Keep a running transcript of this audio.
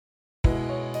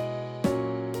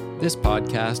This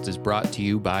podcast is brought to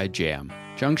you by JAM,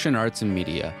 Junction Arts and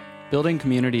Media, building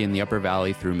community in the Upper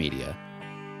Valley through media.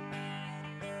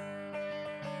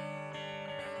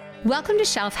 Welcome to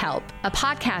Shelf Help, a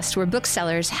podcast where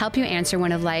booksellers help you answer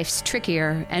one of life's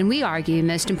trickier and, we argue,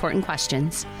 most important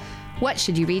questions. What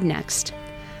should you read next?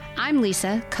 I'm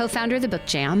Lisa, co-founder of the Book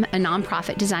Jam, a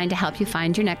nonprofit designed to help you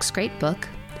find your next great book.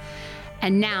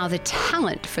 And now the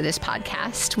talent for this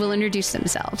podcast will introduce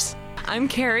themselves. I'm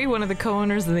Carrie, one of the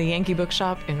co-owners of the Yankee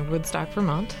Bookshop in Woodstock,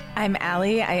 Vermont. I'm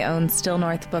Allie. I own Still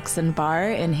North Books and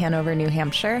Bar in Hanover, New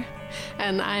Hampshire.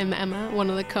 And I'm Emma, one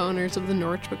of the co-owners of the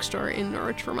Norwich Bookstore in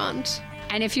Norwich, Vermont.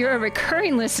 And if you're a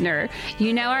recurring listener,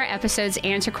 you know our episodes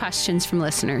answer questions from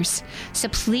listeners. So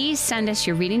please send us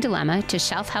your reading dilemma to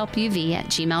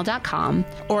shelfhelpuv@gmail.com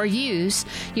or use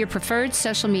your preferred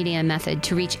social media method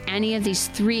to reach any of these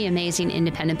three amazing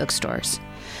independent bookstores.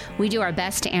 We do our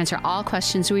best to answer all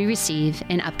questions we receive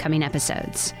in upcoming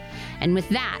episodes. And with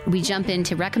that, we jump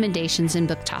into recommendations and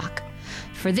book talk.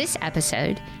 For this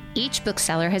episode, each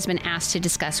bookseller has been asked to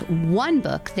discuss one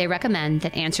book they recommend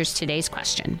that answers today's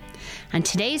question. And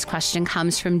today's question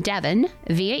comes from Devin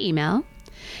via email,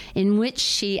 in which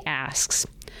she asks,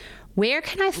 where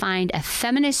can I find a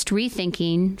feminist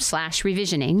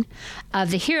rethinking/revisioning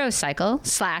of the hero cycle /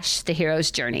 the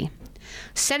hero's journey?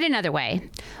 Said another way,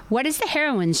 what is the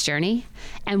heroine's journey,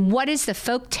 and what is the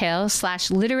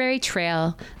folktale / literary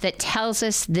trail that tells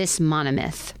us this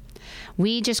monomyth?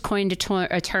 We just coined a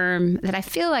term that I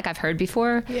feel like I've heard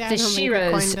before, the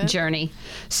Shero's journey.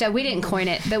 So we didn't coin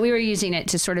it, but we were using it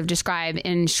to sort of describe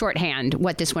in shorthand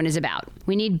what this one is about.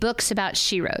 We need books about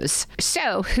Sheroes.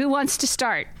 So who wants to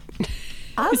start?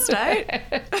 I'll start.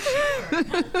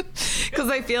 Because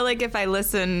I feel like if I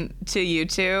listen to you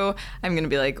two, I'm going to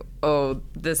be like, oh,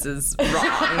 this is wrong.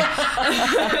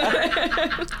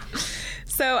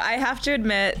 So I have to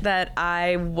admit that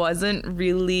I wasn't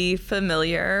really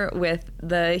familiar with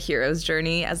the hero's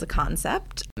journey as a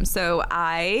concept. So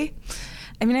I've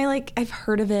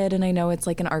heard of it and I know it's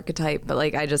like an archetype, but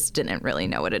I just didn't really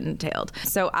know what it entailed.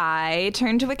 So I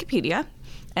turned to Wikipedia.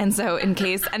 And so in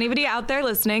case anybody out there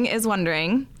listening is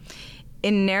wondering,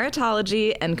 in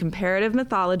narratology and comparative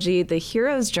mythology, the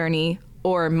hero's journey,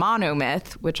 or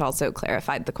monomyth, which also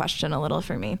clarified the question a little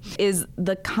for me, is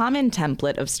the common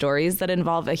template of stories that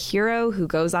involve a hero who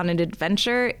goes on an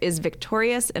adventure, is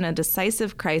victorious in a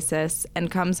decisive crisis,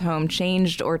 and comes home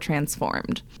changed or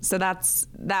transformed. So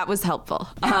that was helpful.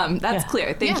 That's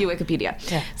clear. Thank you, Wikipedia.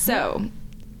 Yeah. So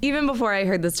even before I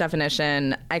heard this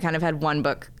definition, I kind of had one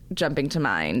book jumping to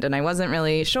mind, and I wasn't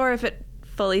really sure if it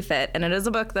fully fit. And it is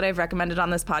a book that I've recommended on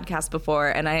this podcast before,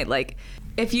 and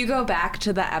if you go back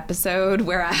to the episode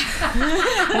where I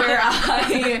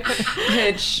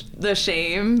pitch The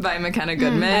Shame by McKenna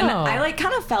Goodman, I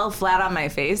kind of fell flat on my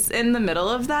face in the middle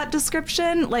of that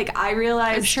description. I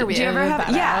realized, I'm sure we do you ever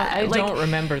have? Yeah, I don't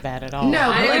remember that at all.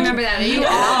 No, I don't remember that. You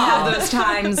all have those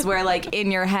times where,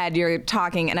 in your head, you're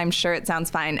talking, and I'm sure it sounds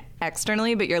fine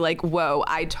externally, but you're like, whoa,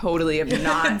 I totally am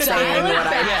not saying what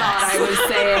I thought I was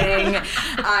saying.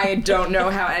 I don't know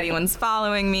how anyone's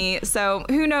following me. So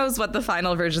who knows what the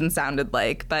final version sounded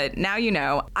like, but now you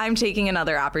know. I'm taking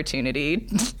another opportunity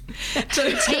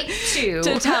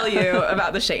to tell you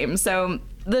about The Shame. So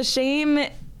The Shame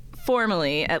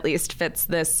formally, at least, fits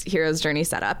this hero's journey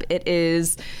setup.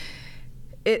 This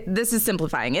is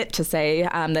simplifying it to say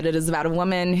that it is about a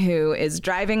woman who is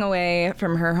driving away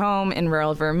from her home in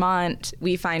rural Vermont.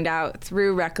 We find out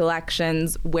through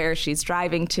recollections where she's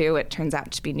driving to. It turns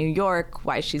out to be New York.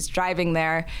 Why she's driving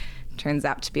there turns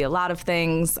out to be a lot of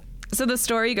things. So the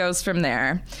story goes from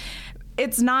there.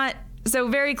 So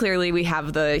very clearly we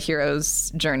have the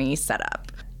hero's journey set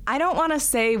up. I don't want to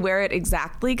say where it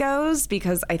exactly goes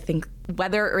because I think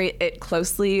whether it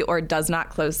closely or does not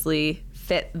closely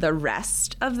fit the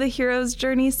rest of the hero's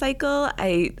journey cycle,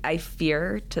 I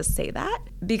fear to say that,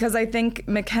 because I think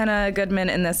McKenna Goodman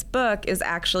in this book is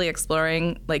actually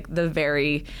exploring the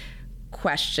very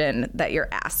question that you're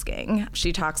asking.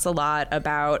 She talks a lot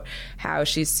about how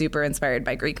she's super inspired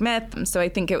by Greek myth, so I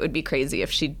think it would be crazy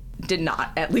if she did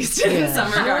not, at least in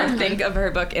some regard, think of her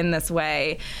book in this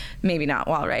way. Maybe not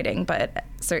while writing, but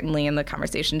certainly in the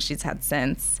conversations she's had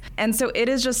since. And so it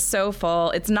is just so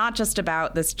full. It's not just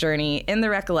about this journey. In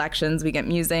the recollections, we get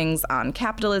musings on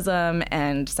capitalism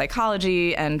and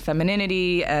psychology and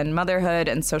femininity and motherhood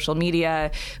and social media.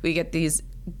 We get these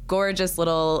gorgeous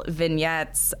little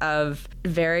vignettes of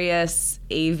various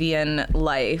avian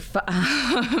life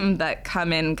that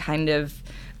come in kind of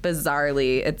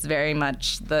bizarrely. It's very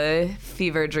much the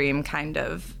fever dream kind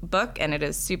of book, and it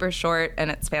is super short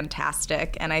and it's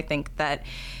fantastic. And I think that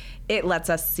it lets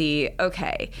us see,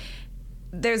 okay,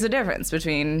 there's a difference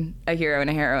between a hero and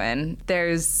a heroine.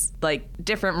 There's like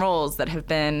different roles that have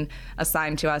been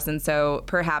assigned to us, and so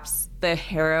perhaps the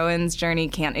heroine's journey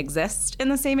can't exist in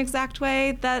the same exact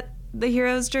way that the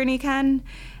hero's journey can.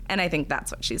 And I think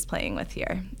that's what she's playing with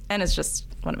here. And it's just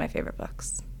one of my favorite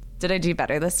books. Did I do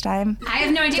better this time? I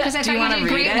have no idea because I thought you did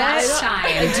great last time.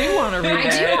 I do want to read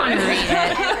it. I do want to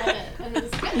read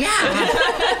it.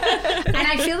 Yeah. And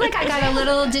I feel like I got a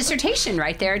little dissertation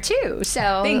right there too.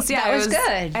 So Thanks. Yeah, that was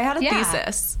good. I had a Yeah.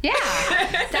 thesis. Yeah.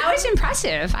 That was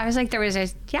impressive. I was like, there was a,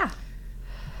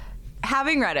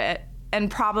 Having read it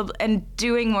and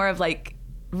doing more of like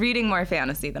reading more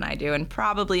fantasy than I do, and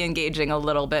probably engaging a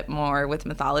little bit more with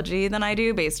mythology than I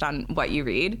do based on what you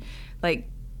read. Like,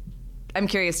 I'm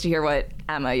curious to hear what,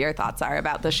 Emma, your thoughts are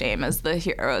about The Shame as the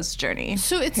hero's journey.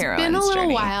 So it's heroine's been a little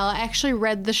journey. while. I actually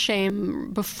read The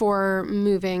Shame before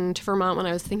moving to Vermont when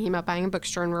I was thinking about buying a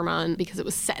bookstore in Vermont because it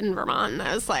was set in Vermont. And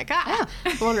I was like, I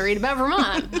want to read about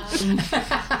Vermont.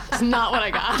 It's not what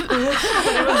I got. It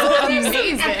was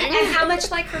amazing. And how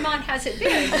much like Vermont has it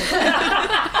been?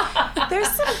 There's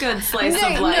some good slice No,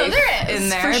 of life there is, in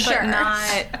there, for sure.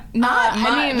 but not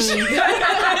much.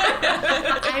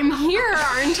 I'm here,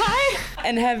 aren't I?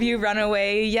 And have you run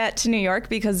away yet to New York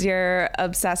because you're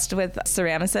obsessed with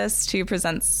Ceramicist, who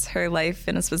presents her life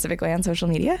in a specific way on social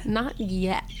media? Not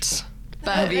yet.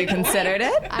 But Have you considered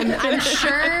it? I'm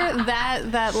sure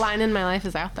that line in my life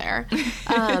is out there.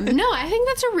 No, I think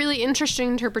that's a really interesting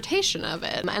interpretation of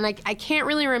it. And I can't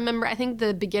really remember. I think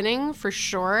the beginning, for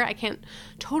sure. I can't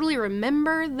totally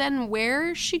remember then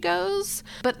where she goes.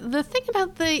 But the thing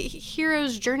about the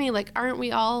hero's journey, like, aren't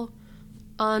we all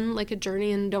on, like, a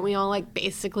journey, and don't we all, like,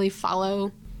 basically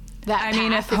follow that I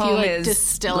mean, path if you, home like, is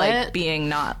distill like it? being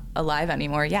not alive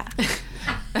anymore, yeah.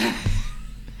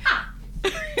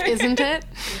 Isn't it?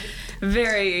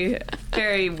 Very,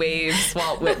 very waves,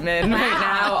 Walt Whitman right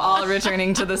now, all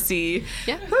returning to the sea.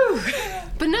 Yeah.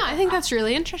 But no, I think that's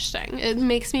really interesting. It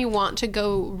makes me want to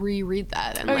go reread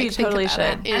that and you think totally about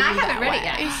should. it in And I haven't that read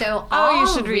it way. yet, so you I'll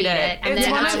should read it. And It's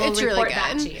then one- I will it's really report good.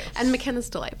 back to you. And McKenna's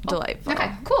delightful. Delightful.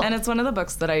 Okay, cool. And it's one of the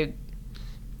books that I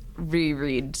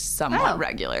reread somewhat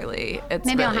regularly. It's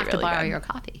Maybe I'll really, have to really borrow good. your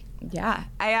copy. Yeah.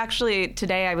 I actually,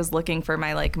 today I was looking for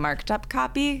my like marked up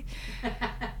copy.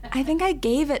 I think I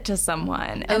gave it to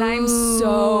someone and I'm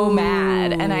so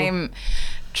mad, and I'm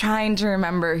trying to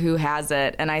remember who has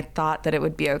it, and I thought that it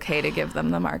would be okay to give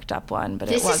them the marked up one, but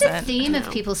This it is a wasn't. theme of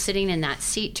people sitting in that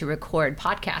seat to record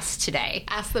podcasts today.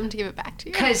 Ask them to give it back to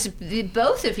you. Because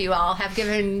both of you all have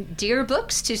given dear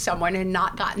books to someone and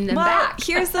not gotten them Well, back.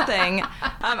 here's the thing.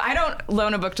 I don't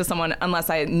loan a book to someone unless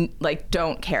I like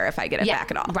don't care if I get it Yeah,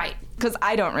 back at all. right. Because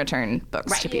I don't return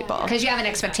books to people. Because you have an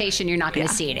expectation you're not going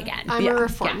to see it again. I'm Yeah. a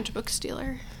reformed book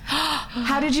stealer.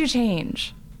 How did you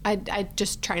change? I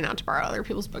just try not to borrow other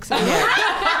people's books anymore.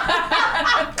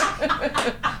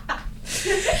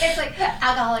 It's like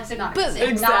Alcoholics Anonymous. But-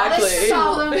 Exactly. Acknowledge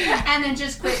solemn, and then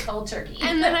just quit cold turkey.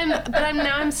 And then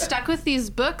I'm stuck with these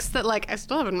books that like I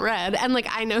still haven't read, and like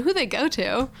I know who they go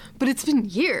to, but it's been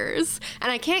years,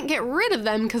 and I can't get rid of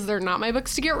them because they're not my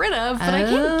books to get rid of. But I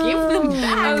can't give them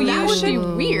back. Oh, that you would be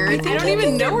should- weird. I don't you even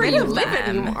can know get where rid you of live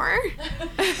them. anymore.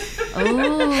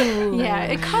 Oh. Yeah,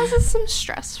 it causes some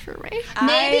stress for me.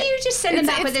 Maybe you just send them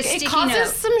back with a It sticky causes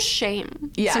note. some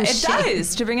shame. Yeah, Some it shame.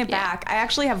 does to bring it back. I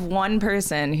actually have one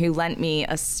person who lent me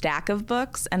a stack of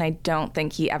books, and I don't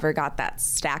think he ever got that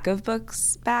stack of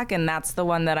books back. And that's the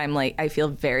one that I'm like, I feel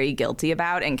very guilty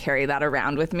about and carry that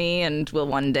around with me, and will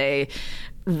one day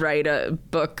write a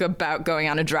book about going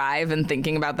on a drive and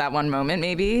thinking about that one moment,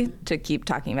 maybe, to keep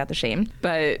talking about the shame.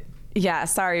 But yeah,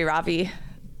 sorry, Ravi.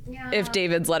 If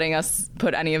David's letting us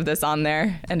put any of this on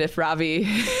there, and if Ravi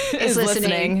is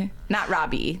listening. Not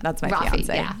Robbie, that's my Ravi,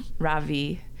 fiance. yeah.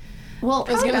 Ravi. Well,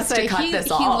 I was going to best to say, cut he this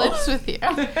all. lives with you.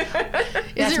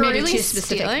 Is it maybe really too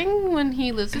specific. stealing when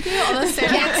he lives with you? Although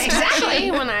Sam Yes,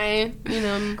 exactly. when I,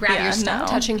 Grab your stuff.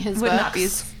 touching his would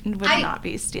books. not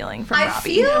be stealing from I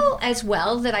Robbie. feel as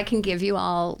well that I can give you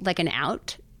all like an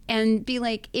out and be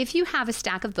like, if you have a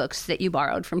stack of books that you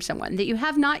borrowed from someone that you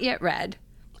have not yet read,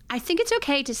 I think it's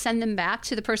okay to send them back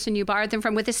to the person you borrowed them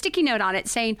from with a sticky note on it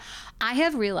saying, I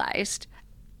have realized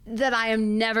that I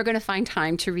am never going to find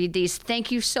time to read these.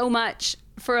 Thank you so much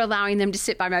for allowing them to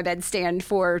sit by my bedstand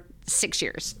for 6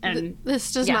 years. And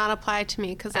This does Yeah. not apply to me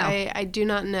because I do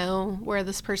not know where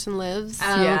this person lives.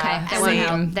 Oh, Yeah, okay. That same. won't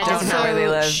help. That Don't doesn't know help. where they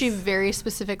live. She very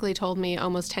specifically told me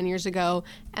almost 10 years ago,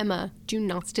 Emma, do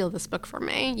not steal this book from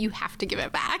me. You have to give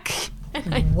it back.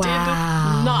 And I did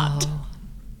not.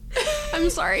 I'm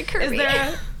sorry, Kirby.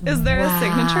 Is there a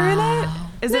signature in it?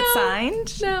 Is it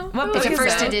signed? No. What book It's a is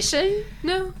first it? edition.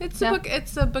 No, it's a No? book.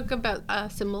 It's a book about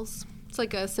symbols. It's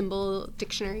like a symbol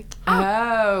dictionary.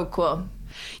 Oh, cool.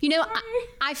 You know,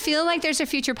 I feel like there's a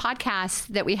future podcast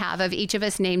that we have of each of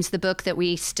us names the book that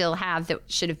we still have that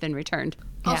should have been returned.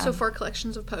 Also, 4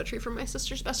 collections of poetry from my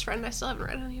sister's best friend. I still haven't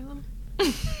read any of them.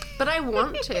 But I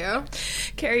want to.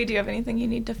 Carrie, do you have anything you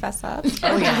need to fess up?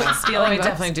 Oh, yeah. Stealing I books?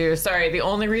 definitely do. Sorry, the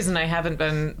only reason I haven't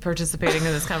been participating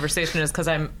in this conversation is because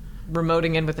I'm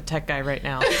remoting in with a tech guy right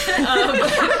now.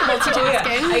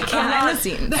 Multitasking. I cannot.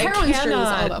 The heroine's journey is all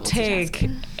cannot about take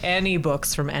multitasking. any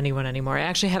books from anyone anymore. I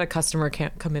actually had a customer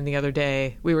come in the other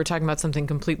day. We were talking about something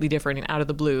completely different, and out of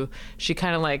the blue, she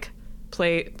kind of like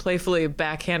playfully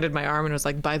backhanded my arm and was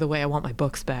like, "By the way, I want my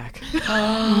books back."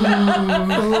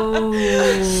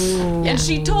 And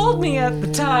she told me at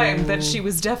the time that she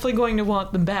was definitely going to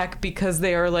want them back because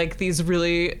they are like these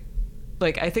really,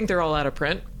 like, I think they're all out of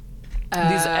print.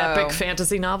 These epic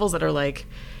fantasy novels that are like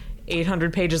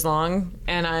 800 pages long,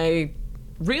 and I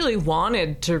really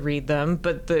wanted to read them,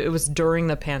 but it was during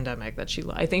the pandemic that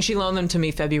I think she loaned them to me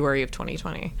February of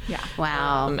 2020. Yeah.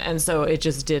 Wow. And so it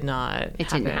just did not It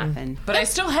didn't happen. But I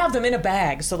still have them in a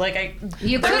bag, so like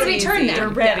You could they're return easy. them. They're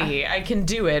ready. I can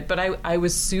do it, but I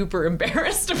was super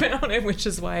embarrassed about it, which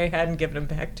is why I hadn't given them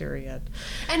back to her yet.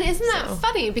 And isn't that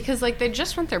funny? Because like they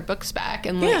just want their books back,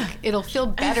 and like Yeah. it'll feel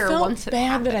better I felt once it bad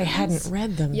happens. that I hadn't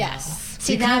read them. Yes.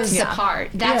 See, that's the part.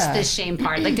 That's the shame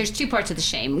part. Like, there's 2 parts of the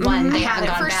shame. One, they haven't it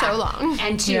gone for back. so long.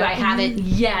 And 2, I haven't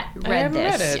yet read haven't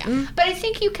this. read it. Yeah. But I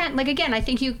think you can, like, again, I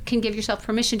think you can give yourself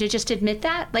permission to just admit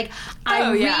that. Like, I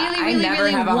Oh, yeah. really, really, I never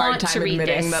really have a hard want to time read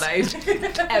admitting this.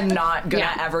 that I am not gonna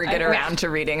Yeah. ever get around to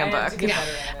reading a book.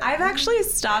 I've actually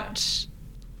stopped.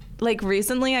 Like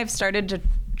recently, I've started to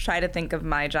try to think of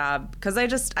my job because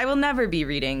I will never be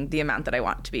reading the amount that I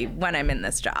want to be when I'm in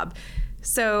this job.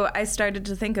 So I started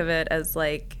to think of it as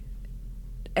like.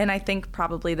 And I think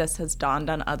probably this has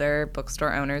dawned on other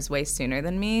bookstore owners way sooner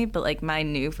than me, but like my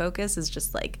new focus is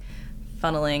just like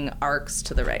funneling arcs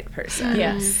to the right person.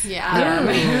 Yes.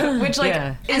 Yeah. Which like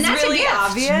Yeah. And is that's a really gift.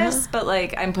 obvious, but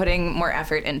like I'm putting more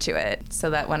effort into it so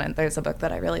that when there's a book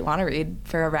that I really want to read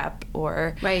for a rep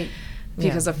or Right.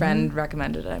 because a friend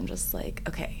recommended it, I'm just like,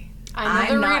 okay,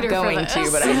 I'm the not reader for going this. to,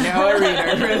 but I know a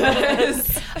reader for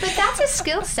this. But that's a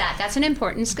skill set. That's an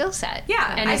important skill set.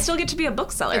 Yeah, And I it's still get to be a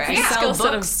bookseller. It's I a sell skill set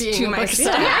of books being to a my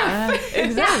bookseller. staff.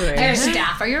 Exactly. your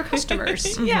staff are your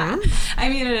customers. Yeah, I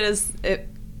mean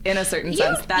in a certain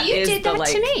sense that you is did the that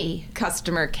like to me.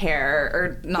 customer care,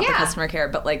 or not the Yeah. customer care,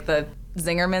 but like the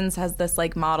Zingerman's has this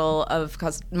like model of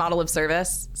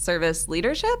service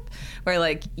leadership, where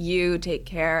like you take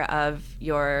care of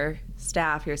your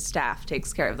staff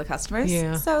takes care of the customers.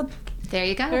 Yeah. So There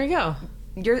you go. There you go.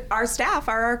 our staff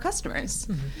are our customers.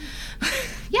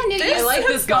 Yeah, no, I like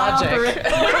this logic.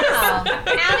 Wow.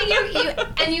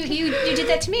 Allie, you did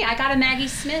that to me. I got a Maggie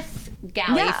Smith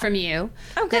galley Yeah. from you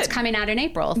Oh, that's good. coming out in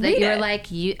April. That Read you were it. like,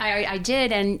 I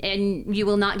did, and you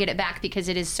will not get it back because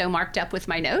it is so marked up with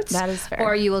my notes. That is fair.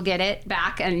 Or you will get it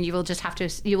back, and you will just have to.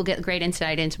 You will get great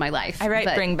insight into my life. I write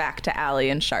But- bring back to Allie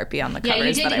and Sharpie on the Yeah,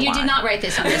 covers you did. that I You want. did not write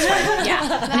this on this one.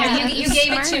 Yeah, no, you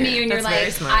gave it to me, and you're That's very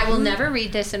like, smart. I will never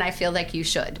read this, and I feel like you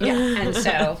should. Yeah, and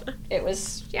so it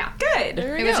was. Yeah, Good.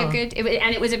 it was a good,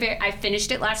 and it was a very. I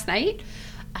finished it last night,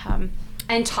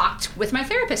 and talked with my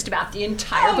therapist about the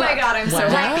entire Oh book. my God, I'm so Wow.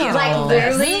 happy about Like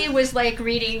this. literally was like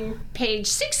reading page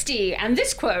 60 and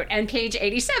this quote and page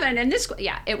 87 and this.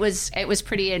 Yeah, it was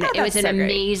pretty. And it was that's an so great.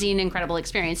 amazing, incredible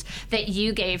experience that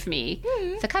you gave me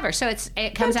the cover. So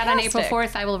it comes out on April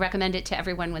Fantastic. 4th. I will recommend it to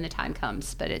everyone when the time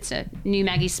comes. But it's a new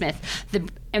Maggie Smith, the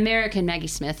American Maggie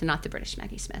Smith, not the British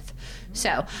Maggie Smith.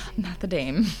 So, Not the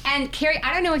dame. and Carrie,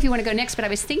 I don't know if you want to go next, but I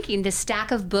was thinking the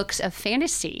stack of books of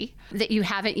fantasy that you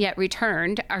haven't yet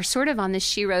returned are sort of on the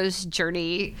Shiro's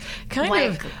journey. Kind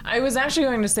of. I was actually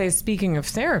going to say, speaking of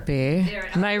therapy,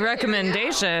 my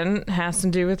recommendation has to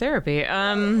do with therapy.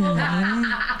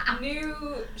 New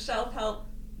self-help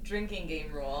drinking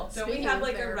game rule. So we have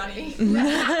like a running therapy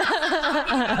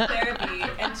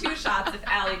and 2 shots if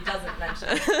Allie doesn't mention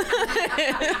it.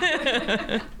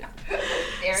 There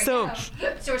we So- go.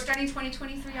 So we're starting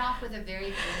 2023 off with a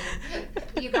very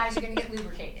good, you guys are going to get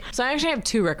lubricated. So I actually have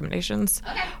 2 recommendations.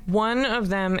 Okay. One of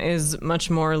them is much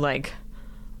more like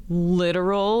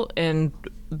literal, and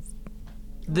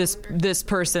this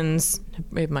person's,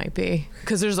 it might be,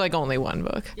 because there's like only one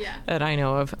book that I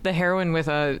know of. The Heroine with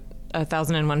a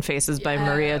 1001 Faces by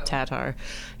Maria Tatar.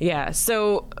 Yeah,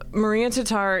 so Maria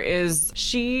Tatar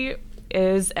she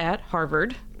is at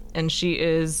Harvard, and she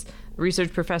is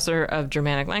research professor of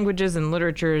Germanic languages and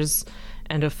literatures,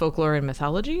 and of folklore and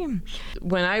mythology.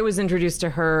 When I was introduced to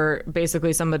her,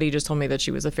 basically somebody just told me that she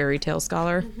was a fairy tale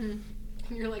scholar.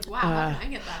 You're like, wow, how did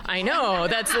I get that? I know.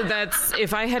 That's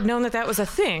if I had known that was a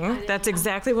thing, that's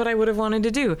exactly what I would have wanted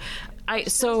to do. I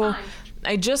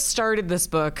just started this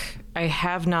book. I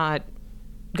have not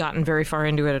gotten very far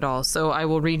into it at all. So I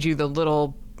will read you the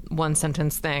little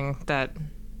one-sentence thing that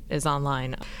is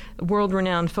online.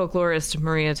 World-renowned folklorist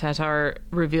Maria Tatar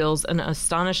reveals an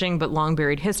astonishing but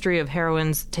long-buried history of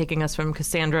heroines, taking us from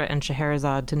Cassandra and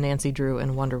Scheherazade to Nancy Drew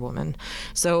and Wonder Woman.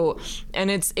 So,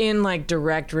 and it's in like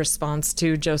direct response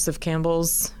to Joseph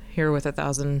Campbell's Hero with a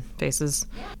Thousand Faces.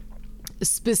 Yeah.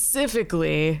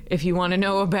 Specifically, if you want to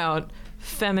know about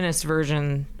feminist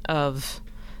version of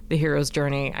the hero's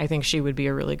journey, I think she would be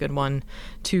a really good one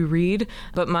to read.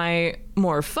 But my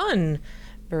more fun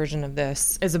version of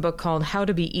this is a book called How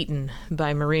to Be Eaten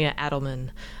by Maria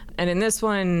Adelman. And in this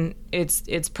one,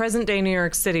 it's present day New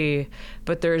York City,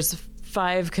 but there's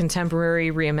 5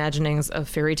 contemporary reimaginings of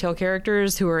fairy tale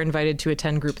characters who are invited to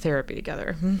attend group therapy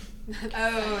together.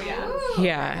 Oh, yeah.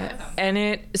 Yeah.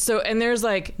 And there's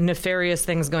like nefarious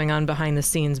things going on behind the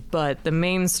scenes, but the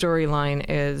main storyline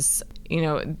is, you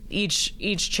know,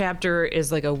 each chapter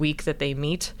is like a week that they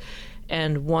meet,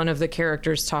 and one of the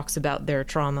characters talks about their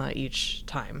trauma each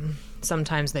time.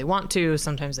 Sometimes they want to,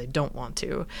 sometimes they don't want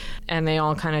to. And they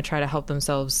all kind of try to help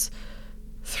themselves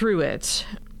through it,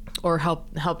 or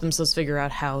help themselves figure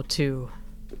out how to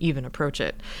even approach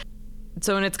it.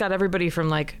 So, and it's got everybody from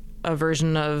like a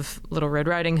version of Little Red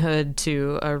Riding Hood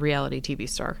to a reality TV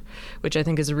star, which I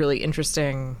think is a really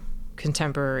interesting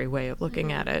contemporary way of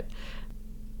looking at it.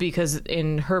 Because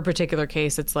in her particular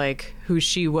case, it's like who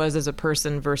she was as a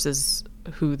person versus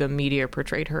who the media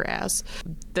portrayed her as.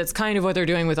 That's kind of what they're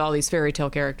doing with all these fairy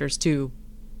tale characters too,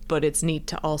 but it's neat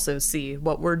to also see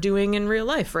what we're doing in real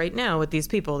life right now with these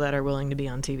people that are willing to be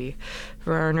on TV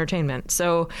for our entertainment.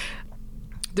 So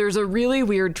there's a really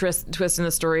weird twist in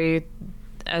the story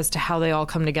as to how they all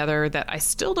come together that I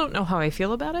still don't know how I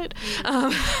feel about it.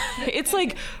 It's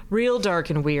like real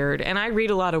dark and weird, and I read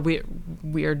a lot of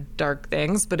weird dark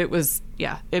things, but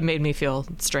it made me feel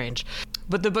strange.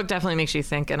 But the book definitely makes you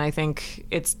think, and I think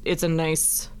it's a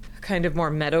nice kind of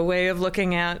more meta way of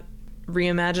looking at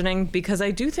reimagining, because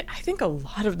I think a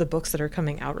lot of the books that are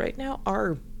coming out right now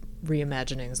are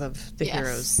reimaginings of the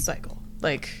hero's cycle.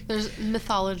 Like, there's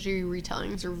mythology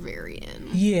retellings are very in.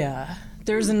 Yeah.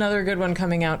 There's another good one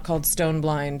coming out called Stone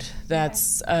Blind.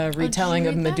 That's a retelling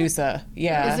of Medusa.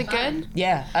 Yeah. Is it good?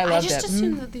 Yeah, I loved it. I just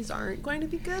assumed that these aren't going to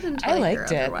be good until I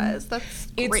liked it. Otherwise. That's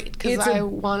great, because I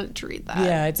wanted to read that.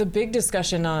 Yeah, it's a big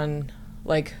discussion on,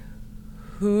 like,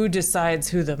 who decides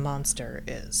who the monster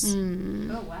is.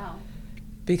 Oh, wow.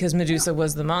 Because Medusa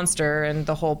was the monster, and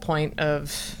the whole point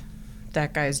of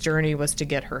that guy's journey was to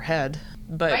get her head.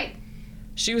 But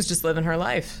she was just living her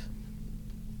life.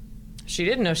 She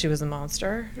didn't know she was a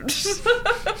monster.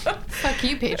 Fuck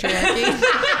you, patriarchy.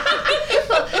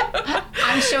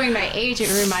 I'm showing my age.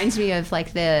 It reminds me of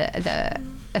like the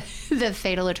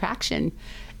Fatal Attraction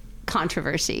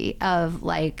controversy of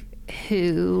like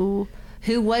who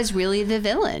was really the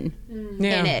villain in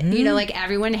it. You know, like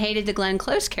everyone hated the Glenn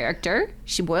Close character.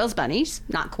 She boils bunnies,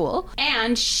 not cool.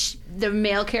 And the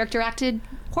male character acted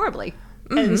horribly.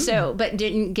 And so, but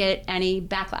didn't get any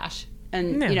backlash.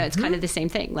 And, you know, it's kind of the same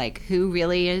thing. Like, who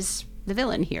really is the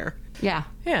villain here? Yeah.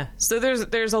 Yeah. So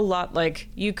there's a lot, like,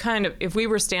 you kind of, if we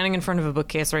were standing in front of a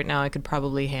bookcase right now, I could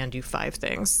probably hand you 5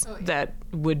 things that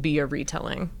would be a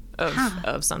retelling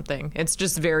of something. It's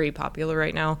just very popular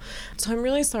right now. So I'm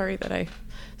really sorry that I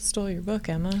stole your book,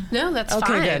 Emma. No, that's okay,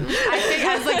 fine. Good.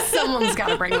 I was like, someone's got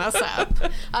to bring this up.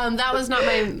 That was not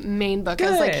my main book. Good.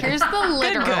 I was like, here's the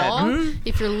literal,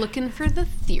 if you're looking for the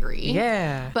theory.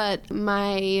 Yeah. But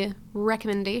my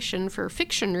recommendation for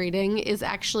fiction reading is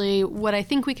actually what I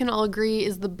think we can all agree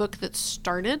is the book that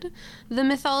started the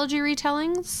mythology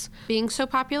retellings being so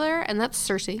popular, and that's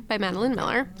Circe by Madeline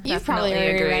Miller. You've probably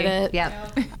already read it.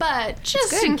 Yep. But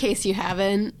just in case you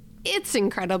haven't, it's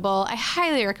incredible. I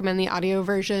highly recommend the audio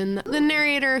version. The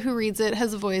narrator who reads it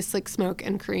has a voice like smoke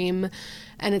and cream,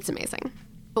 and it's amazing.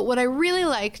 But what I really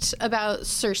liked about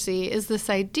Circe is this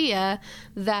idea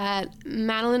that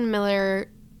Madeline Miller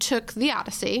took the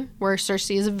Odyssey, where Circe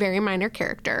is a very minor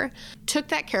character, took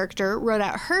that character, wrote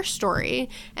out her story,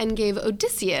 and gave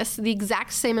Odysseus the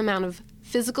exact same amount of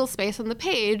physical space on the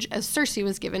page as Circe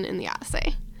was given in the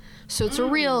Odyssey. So it's a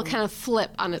real kind of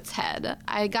flip on its head.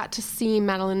 I got to see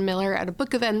Madeline Miller at a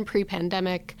book event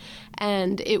pre-pandemic,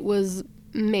 and it was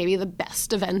maybe the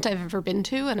best event I've ever been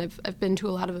to, and I've been to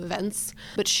a lot of events.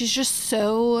 But she's just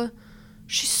so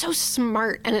she's so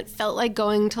smart, and it felt like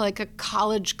going to like a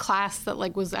college class that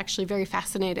like was actually very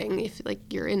fascinating if like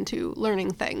you're into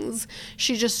learning things.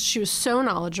 She was so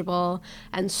knowledgeable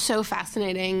and so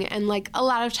fascinating, and like a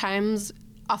lot of times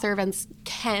author events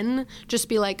can just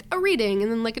be like a reading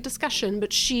and then like a discussion,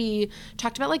 but she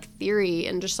talked about like theory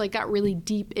and just like got really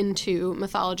deep into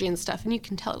mythology and stuff, and you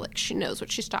can tell like she knows what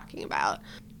she's talking about.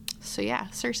 So yeah,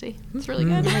 Circe, it's really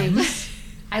good.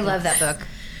 I love that book.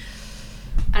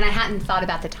 And I hadn't thought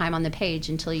about the time on the page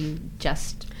until you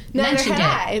just mentioned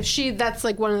it. That's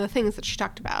like one of the things that she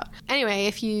talked about. Anyway,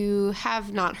 if you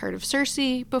have not heard of Circe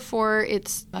before,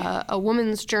 it's a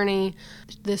woman's journey.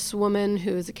 This woman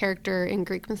who is a character in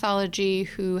Greek mythology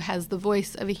who has the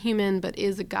voice of a human but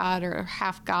is a god or a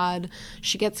half god.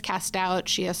 She gets cast out.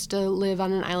 She has to live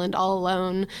on an island all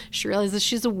alone. She realizes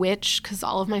she's a witch because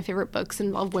all of my favorite books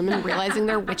involve women realizing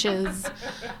they're witches.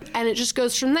 And it just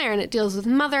goes from there, and it deals with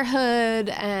motherhood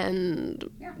and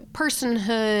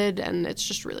personhood, and it's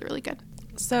just really, really good.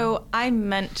 So I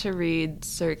meant to read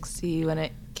Circe when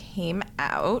it came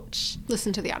out.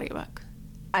 Listen to the audiobook.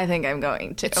 I think I'm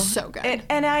going to. It's so good.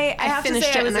 And I have to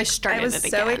say, I was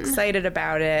so excited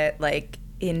about it, like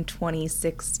in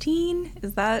 2016.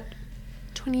 Is that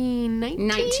 2019?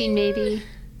 19 maybe.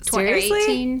 Seriously?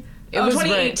 18. It was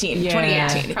 2018. right. 2018.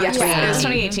 Yeah. Yes, Yeah. it was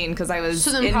 2018 because I was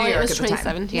So then in New probably York it was at the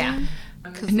time. 2017? Yeah.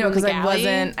 No, because I Galley?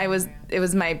 wasn't. It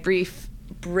was my brief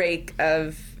break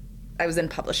of. I was in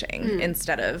publishing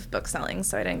instead of bookselling,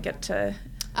 so I didn't get to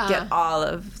get all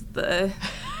of the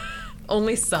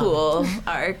Only some. cool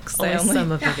arcs. Only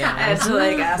some of the I had gals. to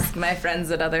like ask my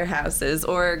friends at other houses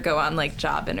or go on like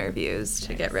job interviews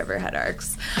to get Riverhead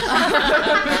arcs.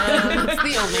 That's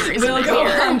the only reason We'll I'm go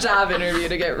here. on job interview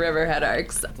to get Riverhead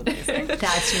arcs.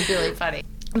 That's really funny.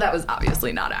 That was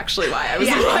obviously not actually why I was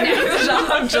applying for the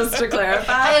job, just to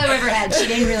clarify. Hello, Riverhead. She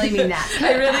didn't really mean that.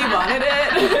 I really wanted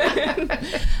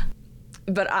it.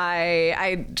 But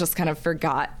I just kind of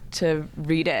forgot to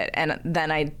read it, and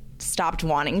then I stopped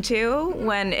wanting to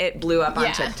when it blew up on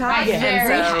Yeah, TikTok. right.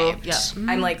 Very And hyped. so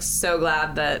I'm like so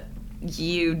glad that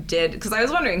you did, because I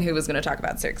was wondering who was going to talk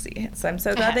about Circe. So I'm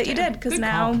so glad that you did, because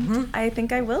now I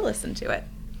think I will listen to it.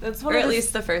 That's Or one at of the,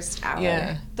 least the first hour.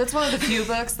 yeah. That's one of the few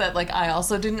books that like I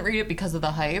also didn't read it because of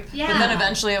the hype. Yeah. But then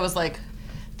eventually I was like,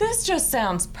 this just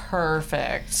sounds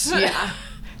perfect. Yeah.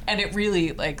 And it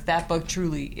really, like, that book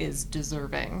truly is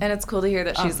deserving. And it's cool to hear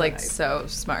that she's the like hype. so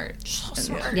smart. So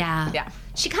smart. Yeah. Yeah.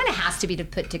 She kind of has to be to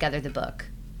put together the book.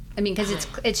 I mean, because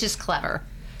it's just clever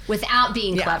without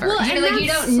being clever. Well, you and know, like you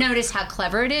that's- don't notice how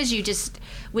clever it is. You just,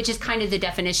 which is kind of the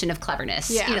definition of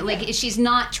cleverness. Yeah. You know, like she's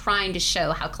not trying to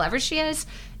show how clever she is,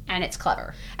 and it's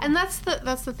clever. And that's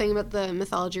the thing about the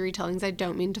mythology retellings. I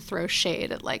don't mean to throw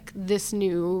shade at like this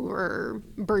new or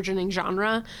burgeoning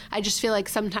genre. I just feel like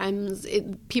sometimes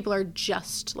people are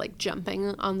just like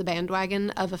jumping on the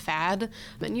bandwagon of a fad,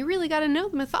 and you really got to know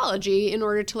the mythology in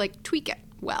order to like tweak it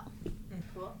well.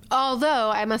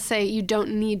 Although I must say, you don't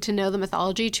need to know the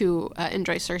mythology to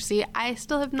enjoy Circe. I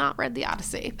still have not read the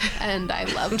Odyssey, and I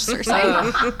loved Circe.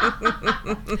 Wow,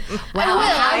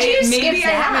 how'd you skip Maybe I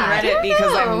haven't that? read it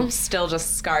because know. I'm still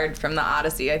just scarred from the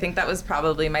Odyssey. I think that was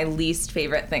probably my least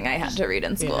favorite thing I had to read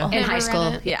in school. In high read school.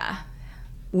 it. Yeah.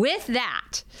 With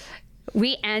that,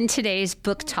 we end today's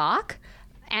book talk.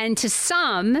 And to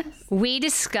some, we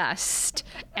discussed,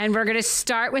 and we're going to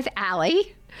start with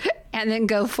Allie and then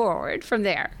go forward from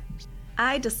there.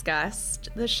 I discussed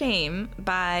The Shame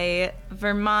by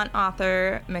Vermont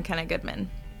author McKenna Goodman.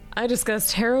 I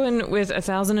discussed Heroine with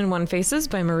 1001 Faces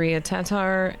by Maria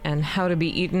Tatar and How to Be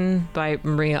Eaten by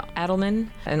Maria Adelman,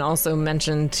 and also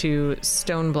mentioned to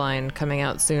Stoneblind coming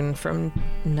out soon from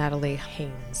Natalie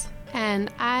Haynes. And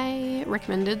I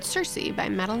recommended Circe by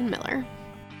Madeline Miller.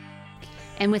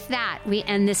 And with that, we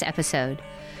end this episode.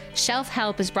 Shelf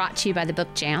Help is brought to you by the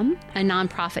Book Jam, a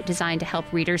nonprofit designed to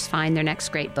help readers find their next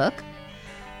great book.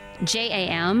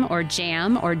 JAM or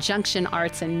JAM or Junction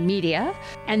Arts and Media,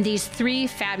 and these three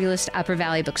fabulous Upper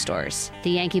Valley bookstores, the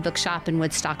Yankee Bookshop in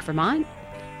Woodstock, Vermont,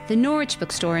 the Norwich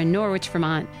Bookstore in Norwich,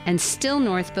 Vermont, and Still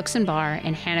North Books and Bar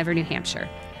in Hanover, New Hampshire.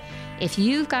 If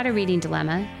you've got a reading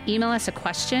dilemma, email us a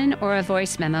question or a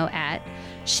voice memo at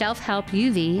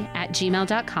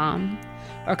shelfhelpuv@gmail.com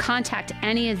or contact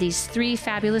any of these three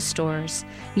fabulous stores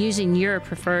using your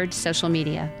preferred social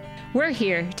media. We're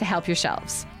here to help your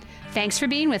shelves. Thanks for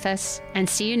being with us, and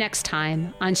see you next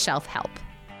time on Shelf Help.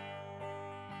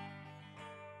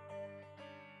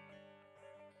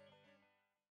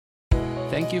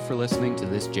 Thank you for listening to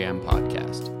this Jam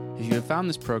podcast. If you have found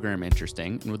this program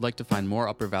interesting and would like to find more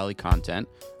Upper Valley content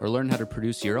or learn how to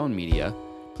produce your own media,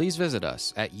 please visit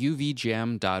us at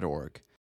uvjam.org.